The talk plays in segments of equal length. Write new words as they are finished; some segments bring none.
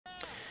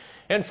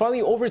And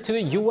finally, over to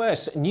the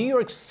U.S., New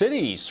York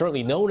City,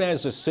 certainly known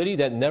as the city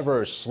that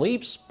never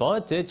sleeps,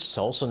 but it's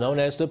also known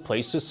as the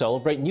place to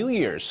celebrate New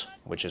Year's,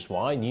 which is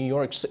why New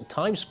York's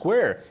Times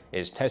Square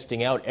is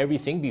testing out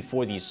everything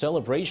before these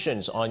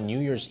celebrations on New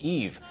Year's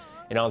Eve.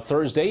 And on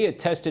Thursday, it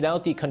tested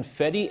out the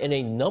confetti in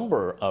a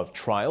number of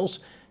trials.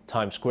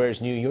 Times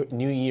Square's New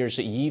Year's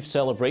Eve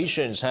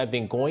celebrations have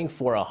been going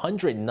for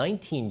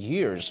 119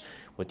 years,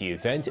 with the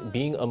event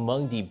being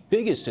among the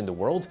biggest in the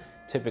world,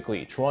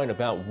 typically drawing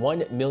about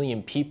 1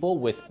 million people,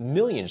 with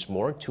millions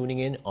more tuning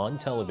in on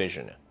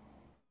television.